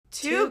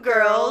Two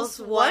Girls,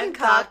 One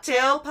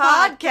Cocktail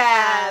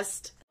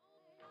Podcast.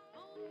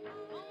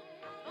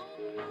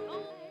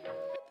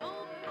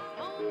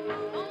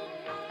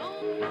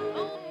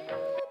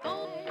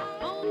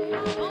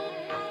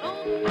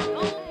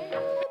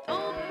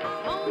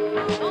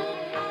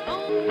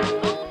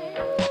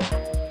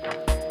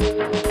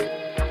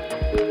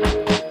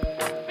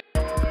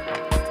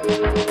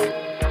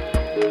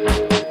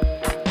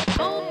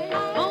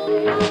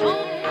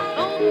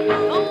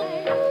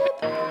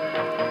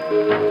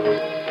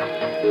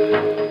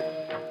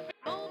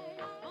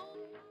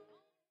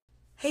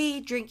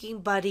 Hey drinking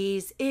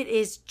buddies, it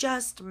is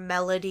just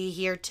Melody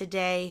here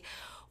today.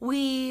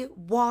 We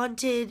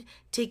wanted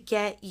to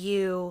get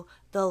you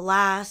the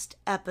last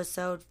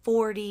episode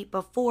 40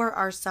 before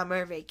our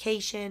summer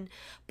vacation,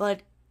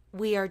 but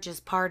we are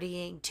just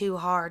partying too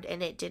hard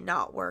and it did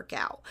not work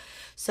out.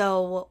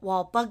 So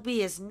while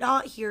Bugbee is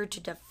not here to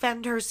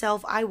defend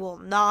herself, I will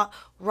not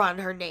run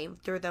her name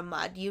through the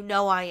mud. You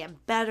know I am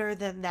better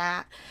than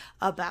that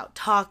about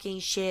talking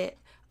shit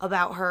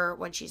about her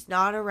when she's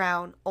not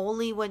around,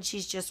 only when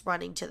she's just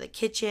running to the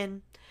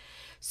kitchen.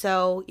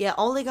 So yeah,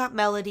 only got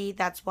Melody.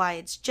 That's why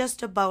it's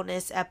just a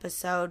bonus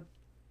episode.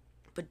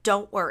 But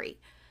don't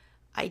worry,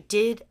 I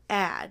did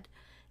add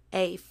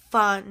a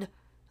fun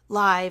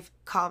live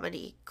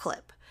comedy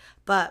clip.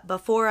 But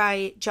before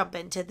I jump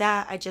into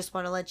that, I just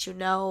want to let you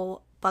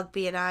know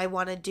Bugbee and I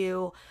want to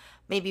do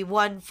maybe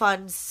one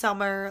fun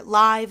summer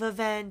live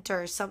event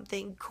or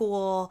something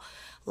cool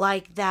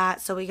like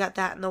that. So we got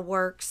that in the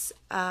works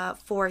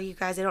for you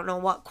guys. I don't know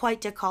what quite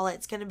to call it.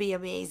 It's going to be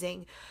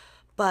amazing,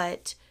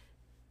 but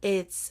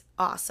it's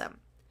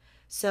awesome.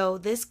 So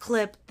this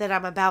clip that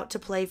I'm about to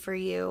play for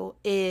you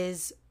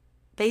is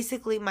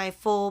basically my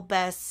full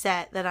best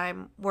set that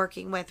I'm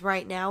working with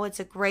right now.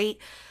 It's a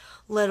great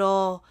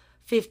little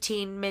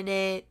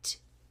 15-minute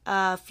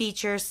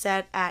feature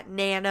set at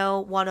Nano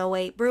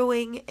 108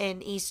 Brewing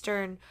in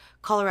Eastern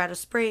Colorado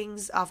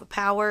Springs off of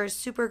Powers.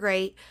 Super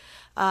great.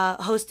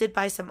 Hosted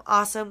by some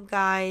awesome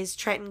guys,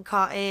 Trenton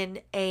Cotton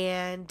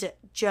and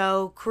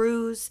Joe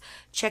Cruz.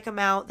 Check them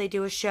out. They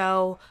do a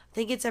show. I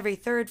think it's every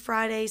third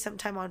Friday,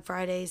 sometime on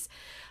Fridays.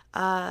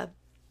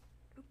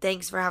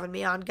 Thanks for having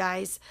me on,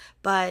 guys.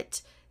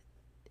 But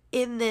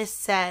in this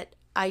set,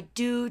 I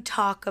do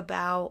talk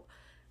about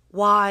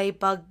why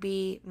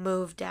Bugbee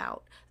moved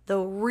out. The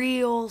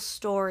real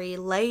story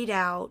laid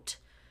out,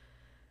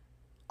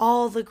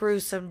 all the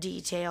gruesome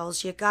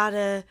details. You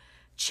gotta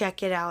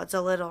check it out. It's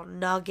a little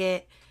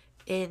nugget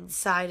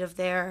inside of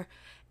there.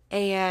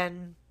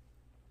 And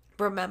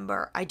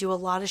remember, I do a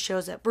lot of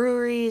shows at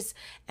breweries,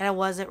 and I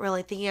wasn't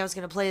really thinking I was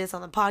going to play this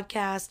on the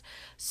podcast.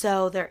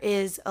 So there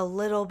is a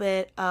little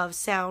bit of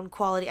sound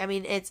quality. I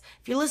mean, if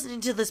you're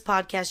listening to this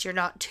podcast, you're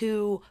not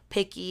too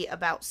picky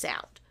about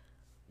sound.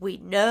 We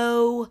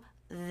know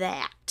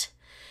that.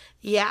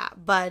 Yeah,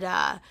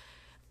 but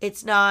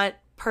it's not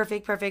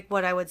perfect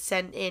what I would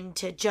send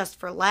into just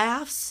for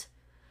laughs,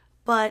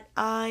 but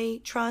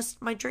I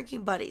trust my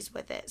drinking buddies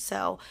with it.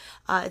 So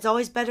it's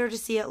always better to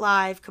see it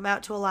live. Come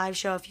out to a live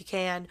show if you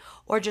can,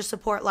 or just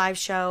support live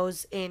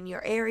shows in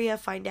your area.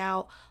 Find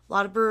out a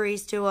lot of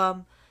breweries do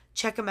them.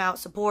 Check them out.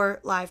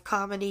 Support live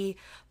comedy.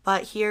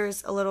 But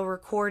here's a little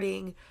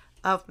recording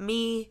of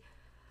me.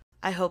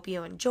 I hope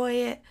you enjoy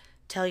it.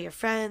 Tell your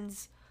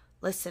friends.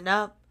 Listen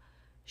up.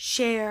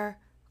 Share.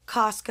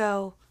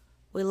 Costco,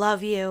 we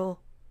love you.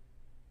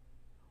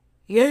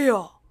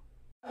 Yeah.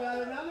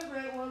 Got another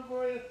great one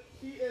for you.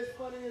 She is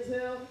funny as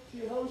hell.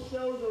 She hosts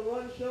shows and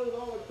runs shows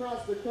all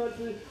across the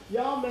country.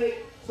 Y'all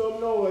make some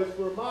noise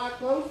for my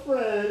close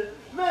friend,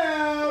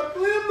 Mel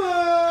Clemmer.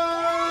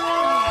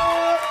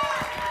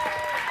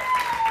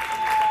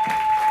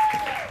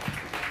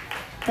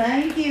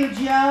 Thank you,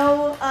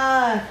 Joe.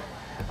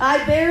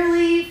 I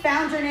barely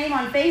found your name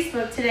on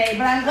Facebook today,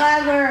 but I'm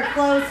glad we're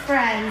close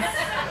friends.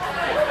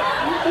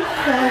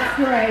 That's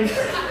great.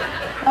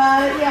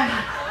 Yeah.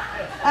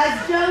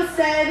 As Joe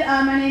said,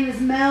 my name is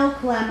Mel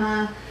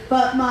Clemmer,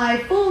 but my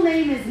full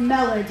name is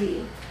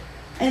Melody.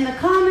 In the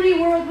comedy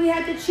world, we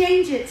had to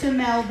change it to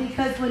Mel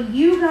because when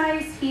you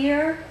guys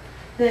hear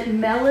that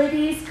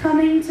Melody's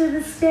coming to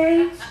the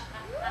stage,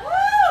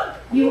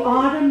 you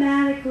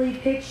automatically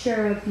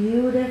picture a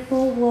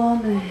beautiful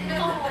woman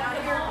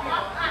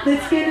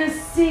that's gonna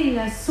sing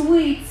a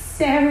sweet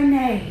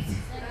serenade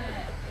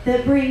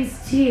that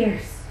brings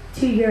tears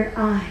to your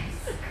eyes.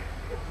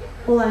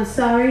 Well, I'm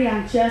sorry,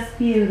 I'm just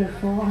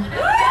beautiful.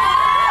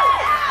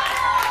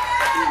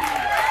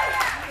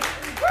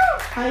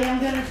 I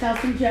am gonna tell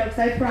some jokes,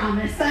 I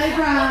promise.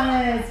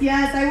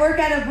 Yes, I work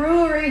at a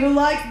brewery who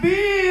likes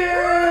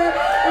beer.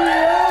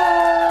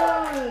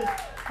 Yes.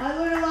 I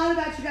learned a lot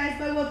about you guys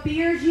by what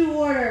beers you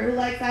order. Who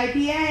likes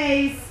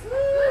IPAs?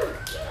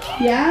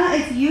 Yeah,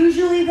 it's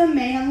usually the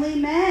manly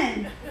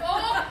men.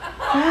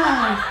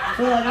 Yeah,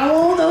 they're like, I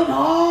want the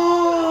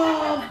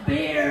hard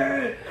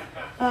beer.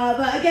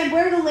 But again,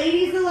 where are the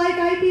ladies that like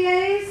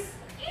IPAs?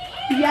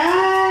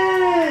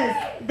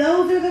 Yes,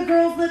 those are the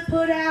girls that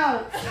put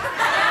out.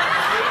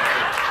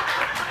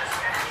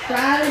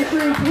 Tried and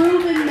true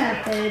proven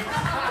methods.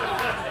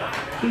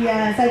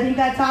 Yes, I think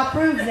that top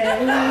proves it. No,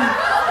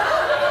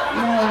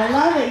 I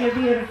love it. You're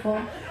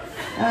beautiful.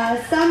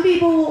 Some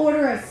people will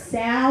order a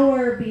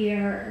sour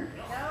beer.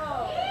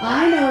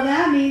 I know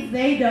that means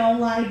they don't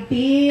like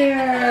beer.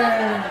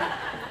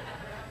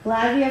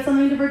 Glad we have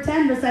something to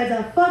pretend besides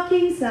a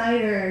fucking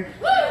cider.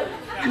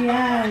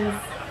 Yes.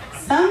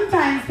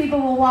 Sometimes people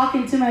will walk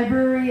into my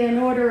brewery and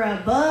order a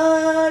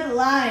Bud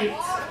Light.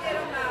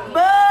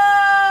 Boo!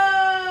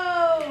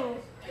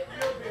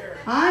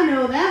 I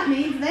know that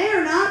means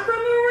they're not from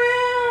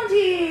around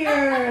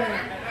here.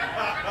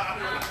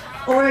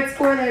 Or it's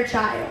for their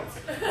child.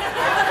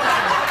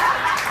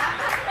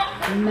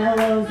 It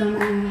mellows them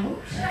out.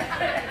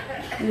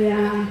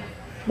 Yeah.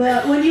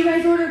 But when you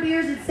guys order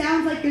beers, it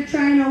sounds like you're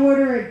trying to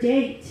order a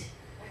date.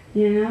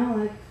 You know,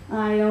 like,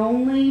 I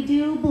only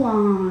do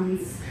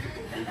blondes.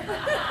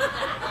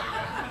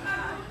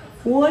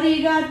 What do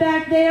you got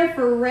back there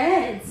for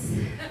reds?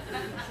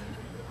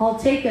 I'll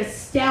take a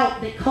stout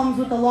that comes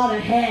with a lot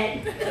of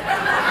head.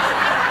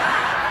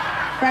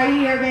 Right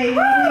here, baby.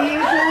 We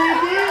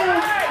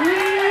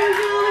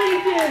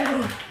usually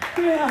do.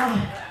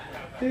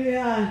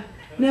 Yeah.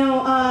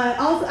 No,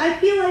 also, I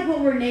feel like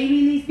what we're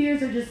naming these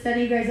beers are just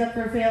setting you guys up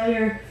for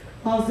failure.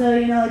 Also,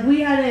 you know, like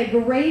we had a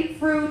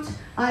grapefruit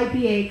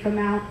IPA come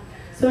out.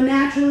 So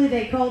naturally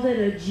they called it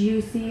a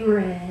juicy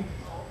red.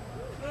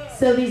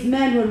 So these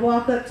men would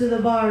walk up to the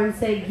bar and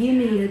say, give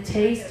me a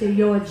taste of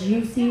your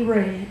juicy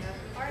red.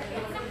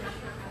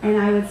 And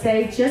I would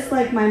say, just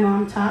like my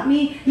mom taught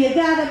me, you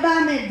gotta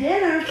buy me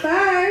dinner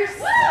first.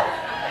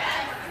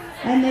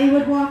 And they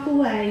would walk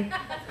away.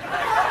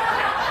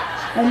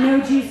 And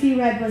no juicy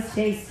red was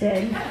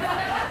tasted.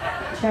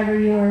 Whichever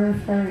you are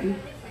referring.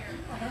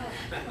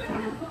 I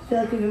feel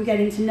like we've been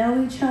getting to know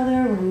each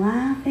other. We're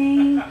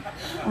laughing.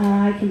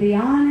 I can be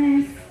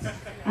honest.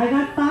 I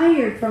got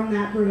fired from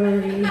that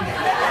brewery.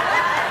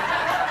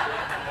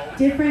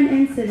 Different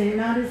incident,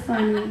 not as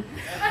funny.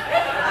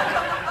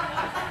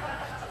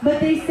 But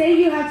they say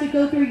you have to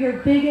go through your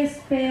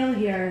biggest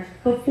failure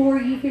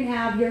before you can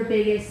have your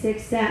biggest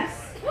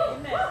success.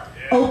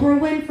 Oprah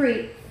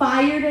Winfrey,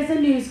 fired as a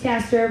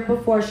newscaster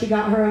before she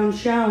got her own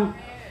show.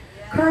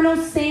 Colonel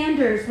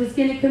Sanders was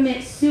going to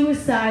commit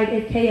suicide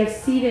if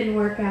KFC didn't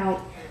work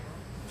out.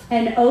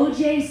 And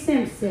O.J.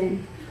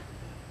 Simpson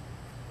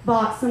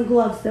bought some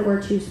gloves that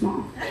were too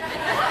small.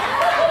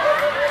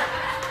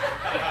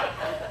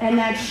 And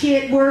that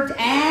shit worked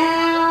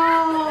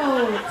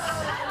out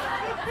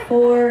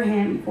for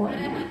him.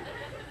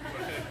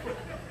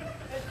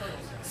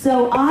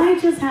 So I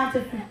just have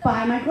to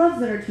buy my gloves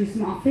that are too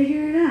small.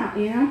 Figure it out,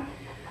 you know?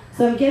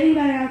 So I'm getting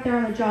back out there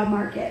on the job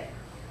market.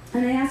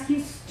 And I ask you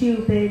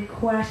stupid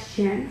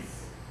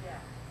questions.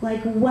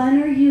 Like,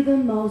 when are you the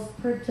most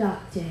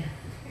productive?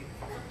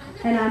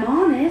 And I'm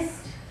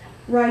honest,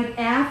 right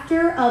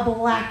after a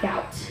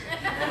blackout.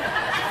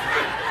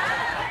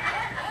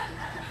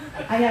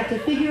 I have to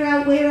figure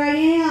out where I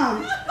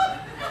am.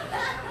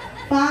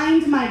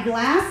 Find my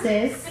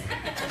glasses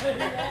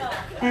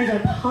and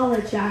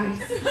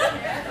apologize.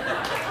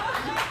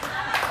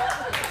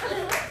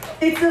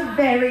 It's a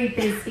very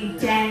busy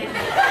day.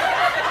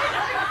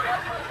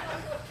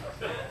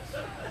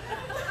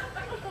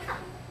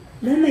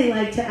 Then they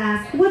like to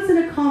ask, what's an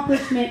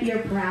accomplishment you're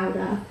proud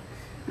of?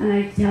 And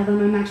I tell them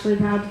I'm actually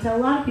proud to tell a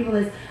lot of people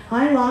this.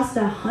 I lost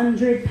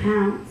 100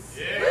 pounds.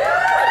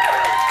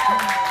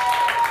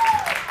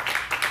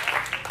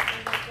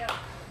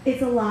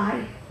 It's a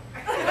lie.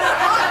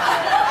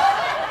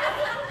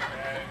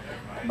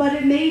 But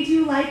it made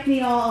you like me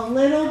all a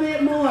little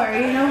bit more,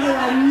 you know, for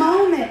a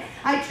moment.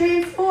 I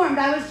transformed.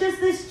 I was just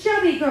this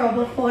chubby girl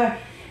before.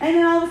 And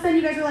then all of a sudden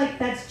you guys are like,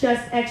 that's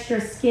just extra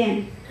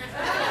skin.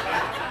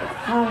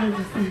 Oh,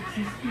 just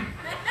extra skin.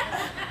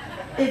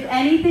 If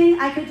anything,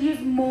 I could use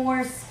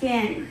more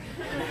skin.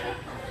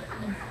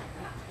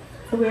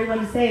 It's a weird one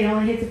to say. It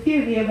only hits a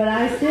few of you, but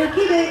I still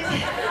keep it.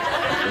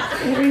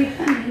 It's very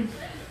funny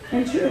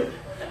and true.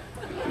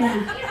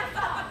 Yeah.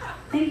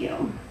 Thank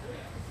you.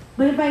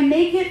 But if I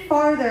make it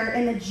farther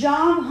in the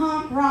job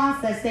hunt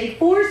process, they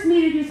force me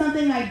to do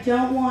something I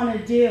don't want to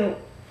do.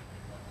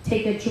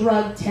 Take a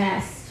drug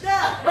test.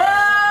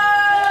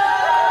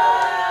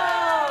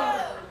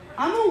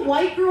 I'm a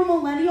white girl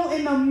millennial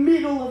in the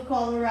middle of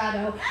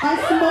Colorado. I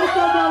smoke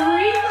up a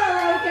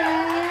reefer,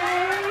 okay?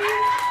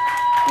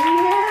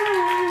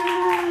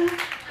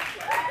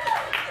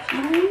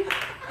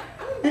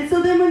 Yeah. And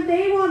so then when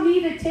they want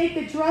me to take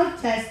a drug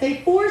test,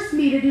 they force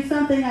me to do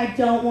something I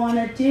don't want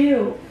to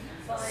do.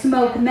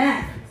 Smoke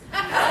meth.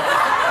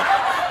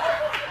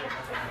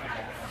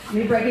 Let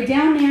me break it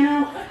down,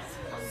 Nano.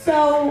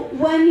 So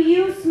when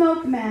you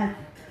smoke meth,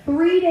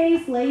 3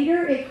 days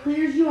later, it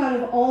clears you out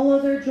of all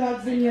other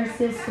drugs in your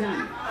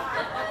system.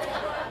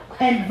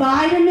 And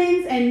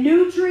vitamins and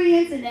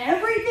nutrients and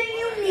everything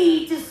you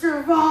need to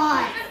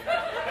survive.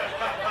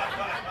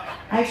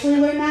 I actually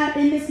learned that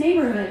in this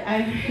neighborhood.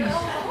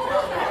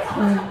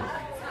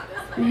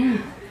 Yeah.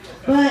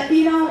 But,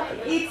 you know,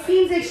 it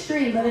seems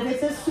extreme, but if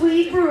it's a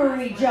sweet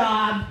brewery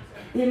job,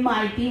 it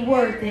might be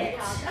worth it.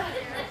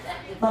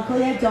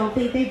 Luckily, I don't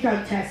think they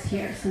drug test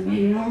here, so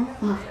maybe I'll...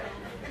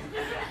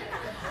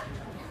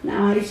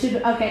 No, I should...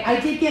 Okay, I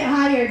did get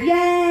hired.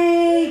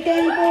 Yay!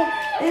 Gainful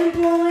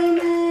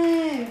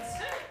employment!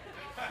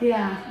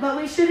 Yeah, but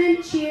we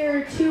shouldn't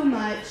cheer too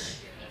much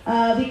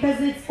because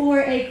it's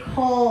for a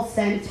call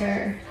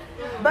center.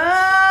 Boo!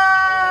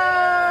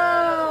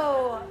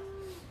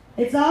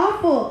 It's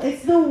awful.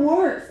 It's the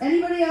worst.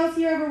 Anybody else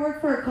here ever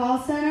work for a call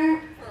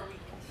center?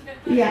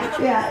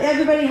 Yeah.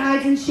 Everybody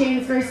hides in shame.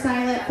 It's very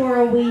silent for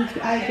a week.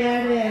 I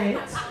get it.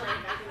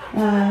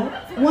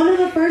 One of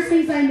the first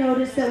things I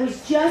noticed that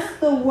was just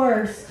the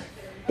worst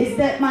is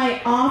that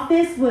my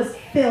office was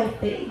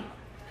filthy.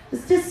 It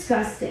was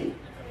disgusting.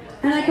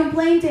 And I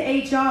complained to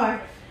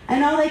HR,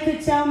 and all they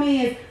could tell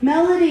me is,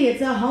 Melody,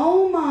 it's a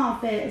home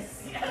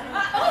office.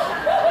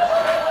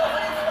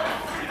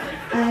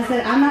 And I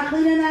said, I'm not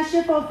cleaning that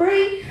shit for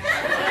free.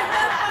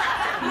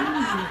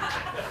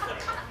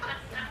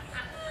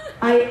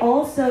 I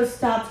also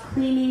stopped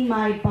cleaning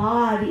my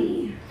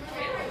body.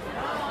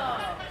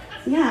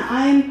 Yeah,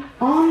 I'm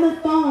on the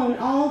phone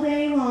all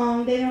day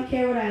long. They don't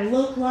care what I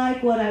look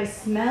like, what I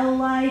smell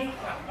like.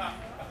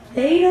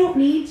 They don't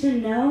need to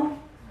know.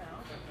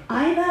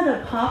 I've had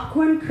a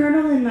popcorn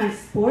kernel in my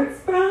sports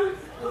bra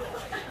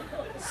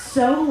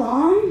so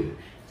long,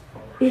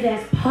 it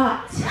has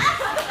popped.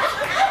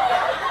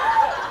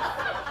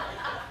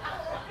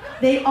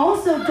 They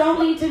also don't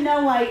need to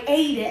know I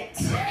ate it.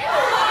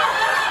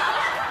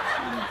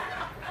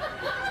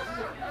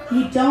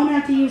 You don't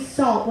have to use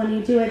salt when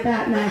you do it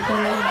that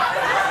method.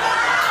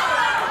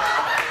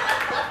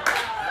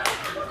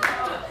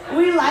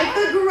 We like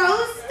the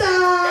gross stuff.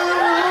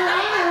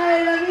 All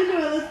right, I'm into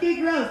it. Let's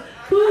get gross.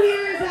 Who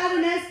here has had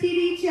an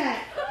STD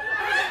check?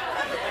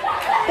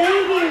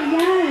 Thank you,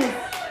 yes.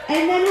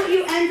 And then what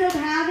you end up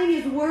having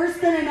is worse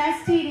than an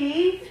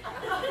STD?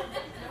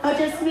 Oh,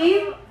 just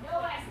me?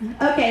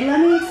 Okay, let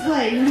me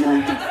explain.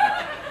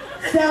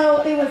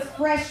 So it was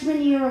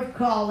freshman year of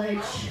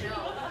college.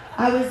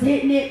 I was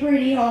hitting it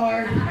pretty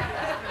hard.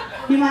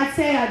 You might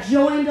say I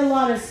joined a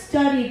lot of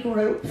study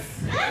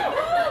groups.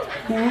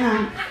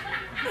 Yeah.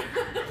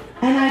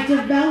 And I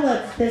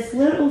developed this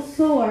little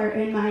sore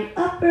in my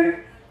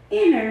upper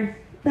inner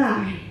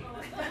thigh.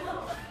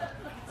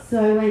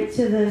 So I went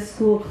to the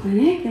school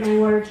clinic and I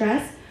wore a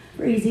dress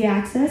for easy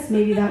access.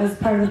 Maybe that was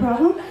part of the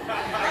problem.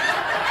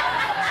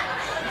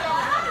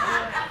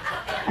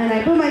 And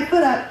I put my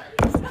foot up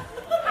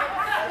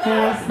and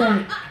I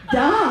said,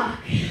 Doc,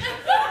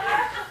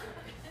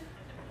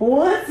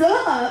 what's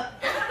up?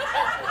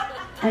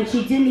 And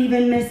she didn't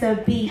even miss a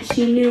beat.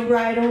 She knew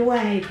right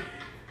away.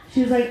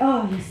 She was like,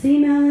 oh, you see,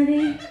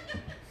 Melody?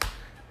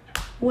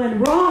 When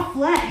raw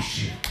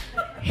flesh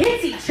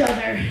hits each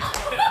other,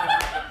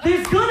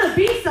 there's gonna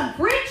be some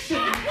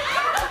friction.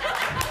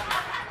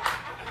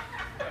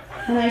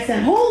 And I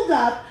said, hold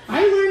up.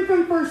 I learned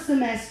from first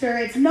semester,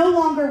 it's no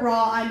longer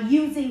raw, I'm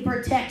using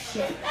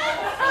protection.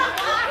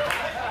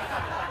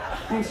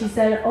 And she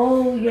said,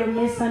 oh, you're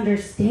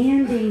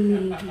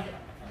misunderstanding me.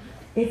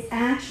 It's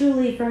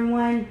actually from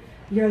when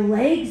your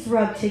legs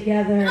rub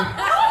together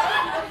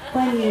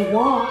when you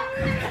walk.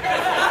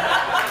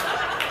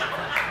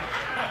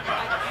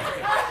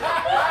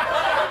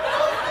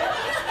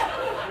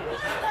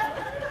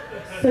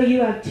 So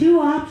you have two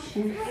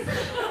options.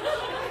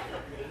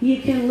 You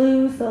can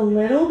lose a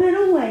little bit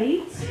of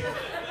weight,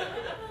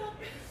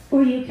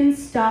 or you can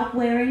stop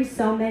wearing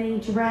so many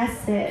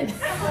dresses.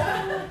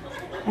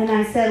 And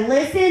I said,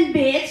 listen,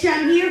 bitch,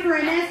 I'm here for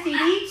an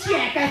STD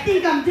check. I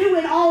think I'm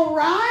doing all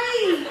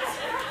right.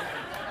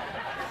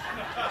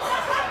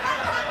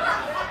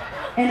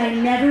 And I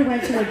never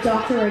went to a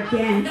doctor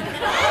again.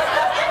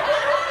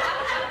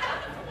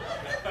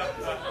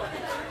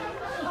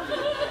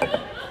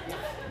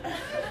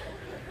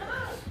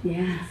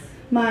 Yes.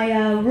 My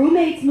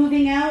roommate's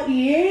moving out.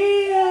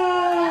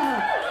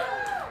 Yeah!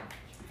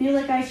 I feel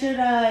like I should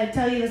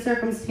tell you the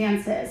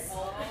circumstances.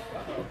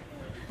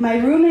 My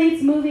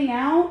roommate's moving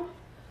out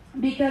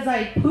because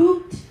I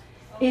pooped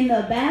in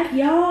the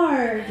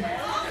backyard.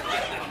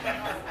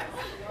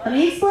 Let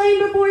me explain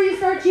before you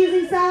start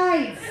choosing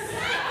sides.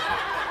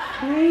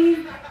 Okay?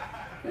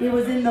 It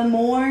was in the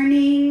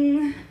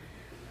morning,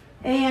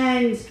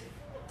 and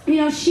you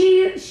know,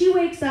 she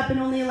wakes up and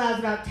only allows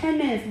about 10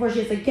 minutes before she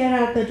has to get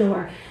out the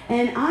door.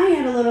 And I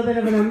had a little bit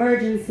of an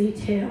emergency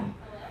too.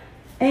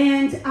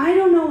 And I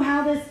don't know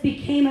how this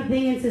became a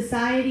thing in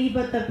society,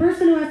 but the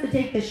person who has to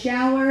take the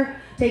shower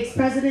takes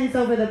precedence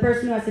over the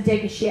person who has to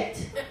take a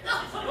shit.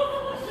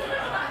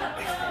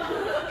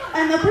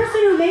 And the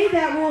person who made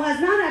that rule has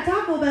not had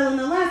Taco Bell in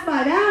the last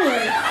 5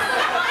 hours.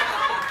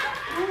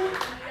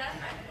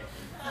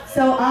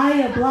 So I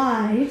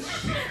obliged,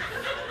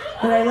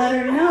 but I let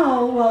her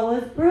know what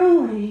was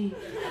brewing.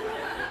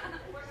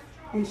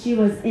 And she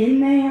was in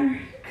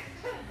there,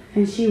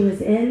 and she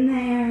was in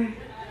there,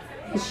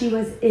 and she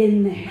was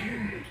in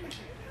there.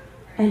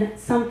 And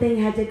something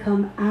had to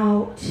come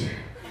out.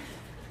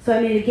 So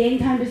I made a game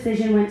time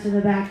decision, went to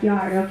the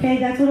backyard, okay?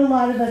 That's what a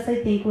lot of us, I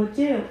think, would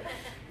do.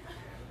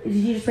 Did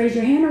you just raise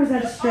your hand or was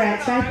that a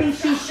stretch? I think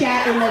she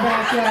shat in the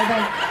backyard.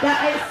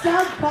 That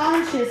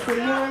subconsciously,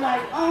 you were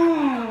like,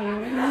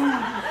 oh,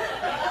 yeah.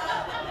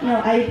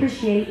 No, I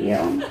appreciate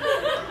you.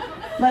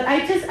 But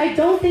I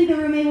don't think the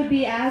roommate would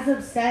be as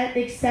upset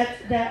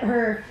except that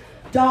her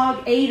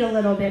dog ate a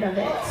little bit of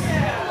it.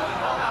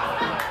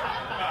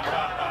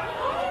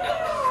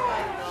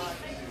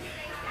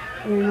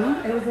 You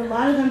know, there was a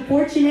lot of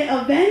unfortunate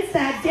events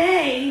that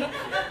day.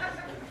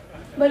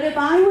 But if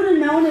I would have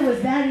known it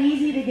was that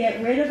easy to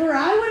get rid of her,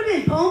 I would have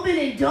been pumping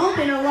and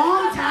dumping a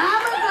long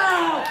time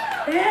ago.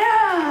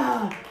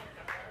 Yeah.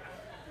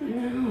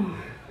 No.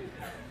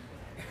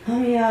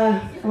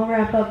 I'll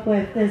wrap up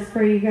with this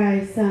for you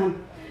guys. I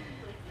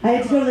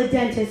had to go to the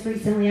dentist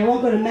recently. I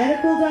won't go to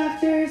medical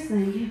doctors,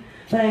 thank you.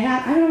 But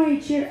I don't know why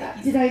you cheer.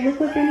 Did I look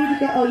like I need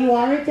to go? Oh, you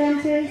are a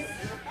dentist?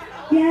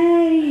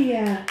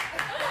 Yay.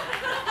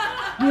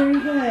 Very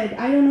good.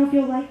 I don't know if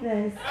you'll like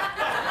this.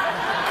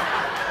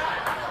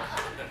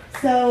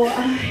 So,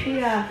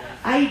 yeah,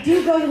 I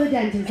do go to the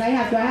dentist. I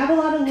have to. I have a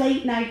lot of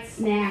late night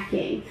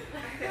snacking.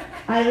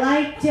 I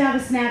like to have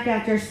a snack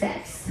after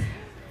sex.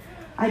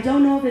 I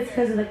don't know if it's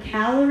because of the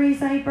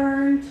calories I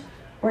burned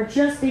or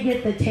just to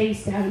get the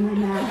taste out of my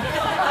mouth.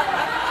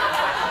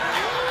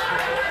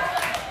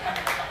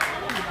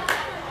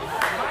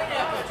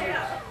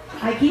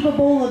 I keep a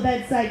bowl of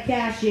bedside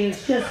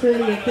cashews just for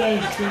the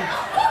occasion.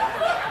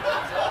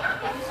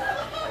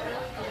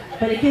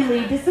 But it can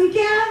lead to some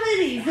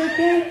cavities,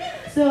 okay?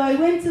 So I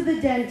went to the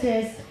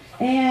dentist,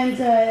 and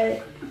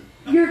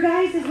your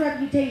guys'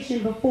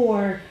 reputation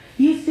before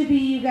used to be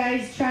you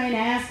guys trying to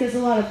ask us a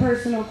lot of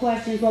personal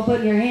questions while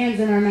putting your hands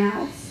in our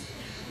mouths.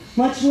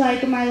 Much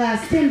like my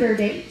last Tinder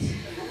date.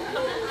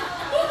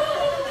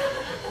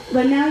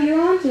 But now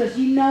you're on to us.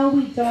 You know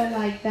we don't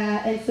like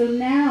that. And so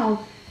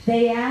now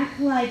they act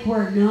like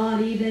we're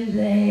not even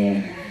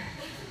there.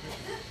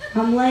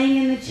 I'm laying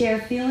in the chair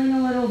feeling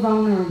a little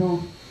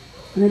vulnerable.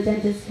 And the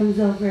dentist comes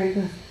over and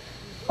goes,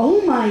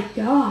 oh my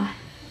God.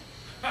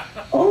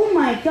 Oh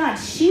my God,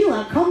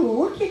 Sheila, come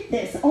look at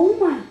this. Oh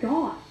my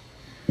God.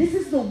 This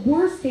is the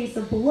worst case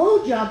of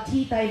blowjob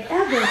teeth I've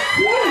ever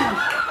seen.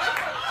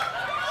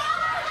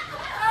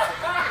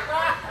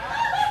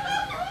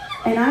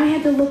 And I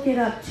had to look it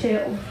up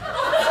too.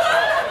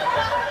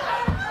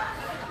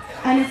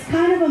 And it's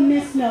kind of a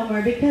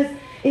misnomer because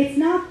it's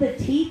not the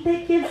teeth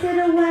that gives it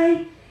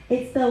away,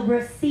 it's the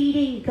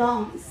receding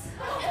gums.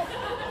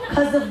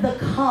 Because of the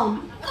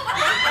cum.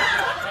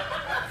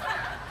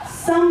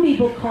 Some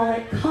people call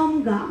it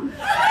cum gum.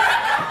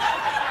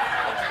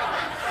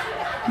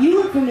 You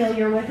look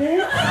familiar with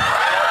it.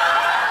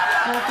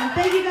 Awesome.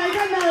 Thank you guys.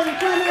 I'm Melody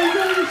Clemma.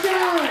 Enjoy the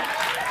show.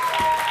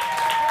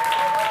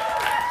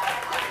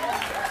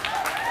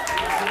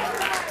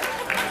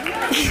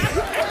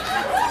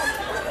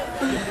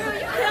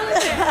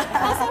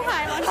 Also, hi.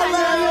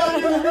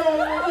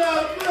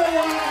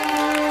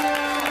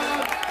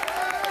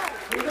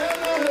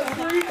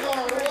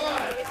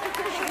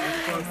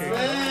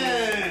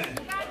 Man.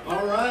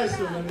 All right,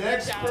 so the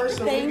next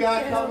person we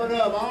got coming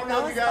up, I don't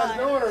know if you guys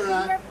know it or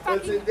not,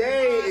 but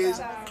today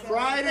is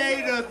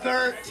Friday the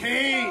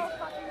 13th.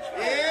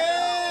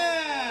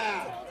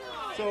 Yeah!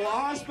 So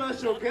our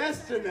special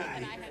guest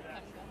tonight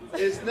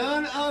is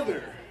none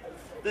other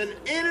than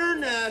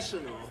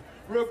international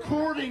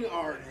recording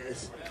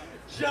artist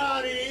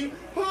Johnny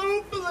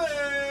Hopeless.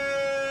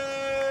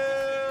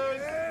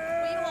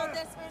 Wait, hold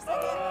this for a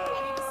second.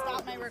 I need to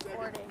stop my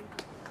recording.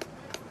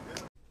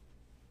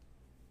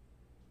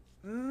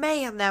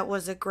 Man, that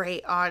was a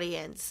great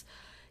audience.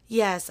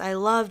 Yes, I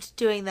loved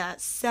doing that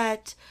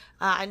set.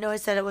 I know I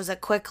said it was a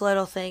quick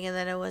little thing and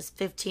then it was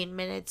 15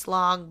 minutes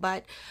long,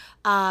 but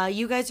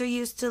you guys are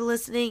used to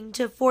listening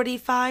to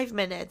 45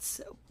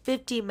 minutes,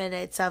 50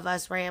 minutes of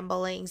us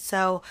rambling,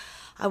 so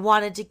I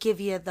wanted to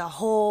give you the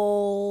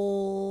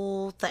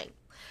whole thing.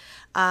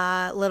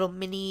 Little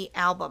mini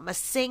album, a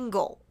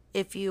single,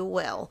 if you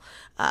will.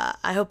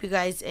 I hope you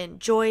guys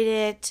enjoyed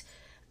it.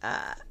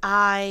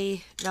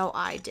 I know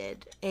I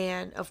did.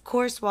 And of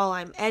course, while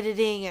I'm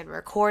editing and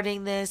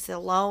recording this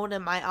alone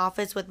in my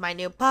office with my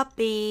new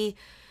puppy,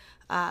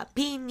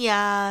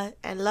 Pina,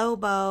 and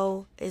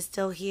Lobo is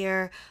still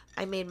here,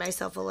 I made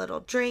myself a little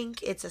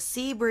drink. It's a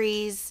sea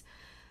breeze,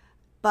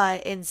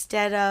 but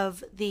instead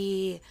of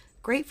the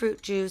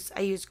grapefruit juice, I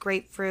use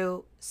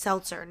grapefruit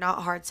seltzer,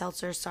 not hard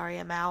seltzer. Sorry,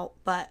 I'm out,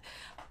 but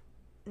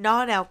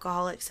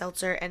non-alcoholic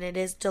seltzer, and it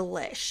is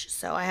delish.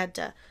 So I had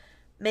to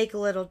make a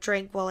little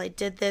drink while I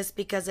did this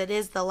because it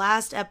is the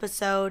last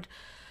episode,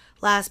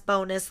 last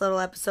bonus little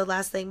episode,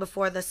 last thing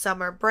before the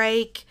summer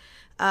break.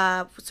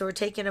 So we're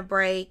taking a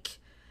break.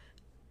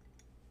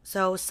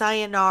 So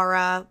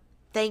sayonara.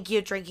 Thank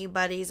you, drinking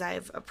buddies.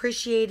 I've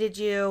appreciated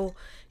you.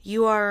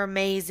 You are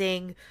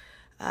amazing.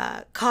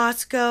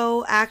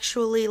 Costco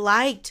actually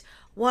liked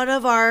one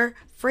of our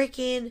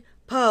freaking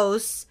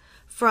posts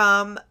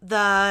from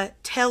the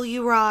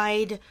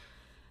Telluride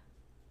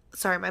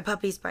Sorry, my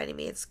puppy's biting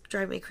me. It's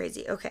driving me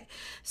crazy. Okay.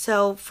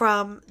 So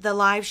from the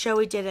live show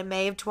we did in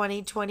May of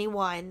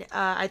 2021,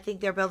 I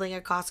think they're building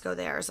a Costco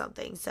there or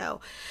something.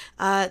 So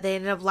they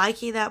ended up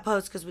liking that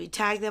post because we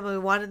tagged them and we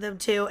wanted them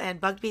to.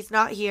 And Bugbee's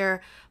not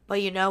here, but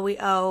we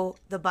owe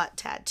the butt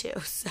tattoo.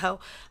 So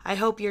I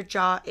hope your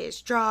jaw is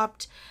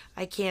dropped.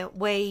 I can't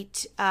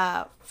wait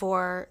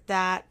for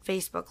that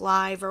Facebook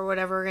Live or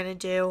whatever we're going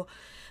to do.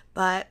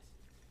 But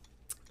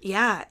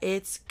yeah,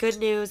 it's good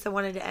news. I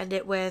wanted to end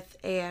it with.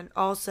 And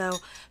also,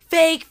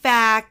 fake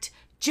fact,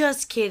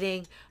 just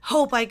kidding.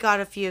 Hope I got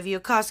a few of you.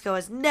 Costco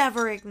has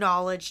never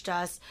acknowledged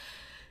us.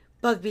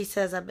 Bugbee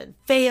says I've been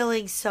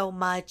failing so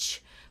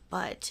much,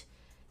 but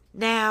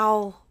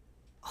now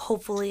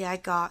hopefully I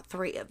got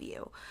 3 of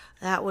you.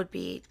 That would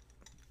be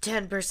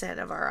 10%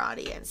 of our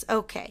audience.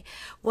 Okay.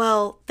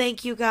 Well,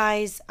 thank you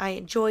guys. I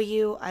enjoy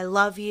you. I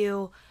love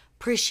you.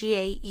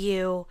 Appreciate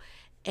you.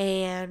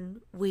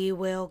 And we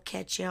will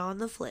catch you on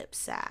the flip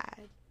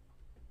side.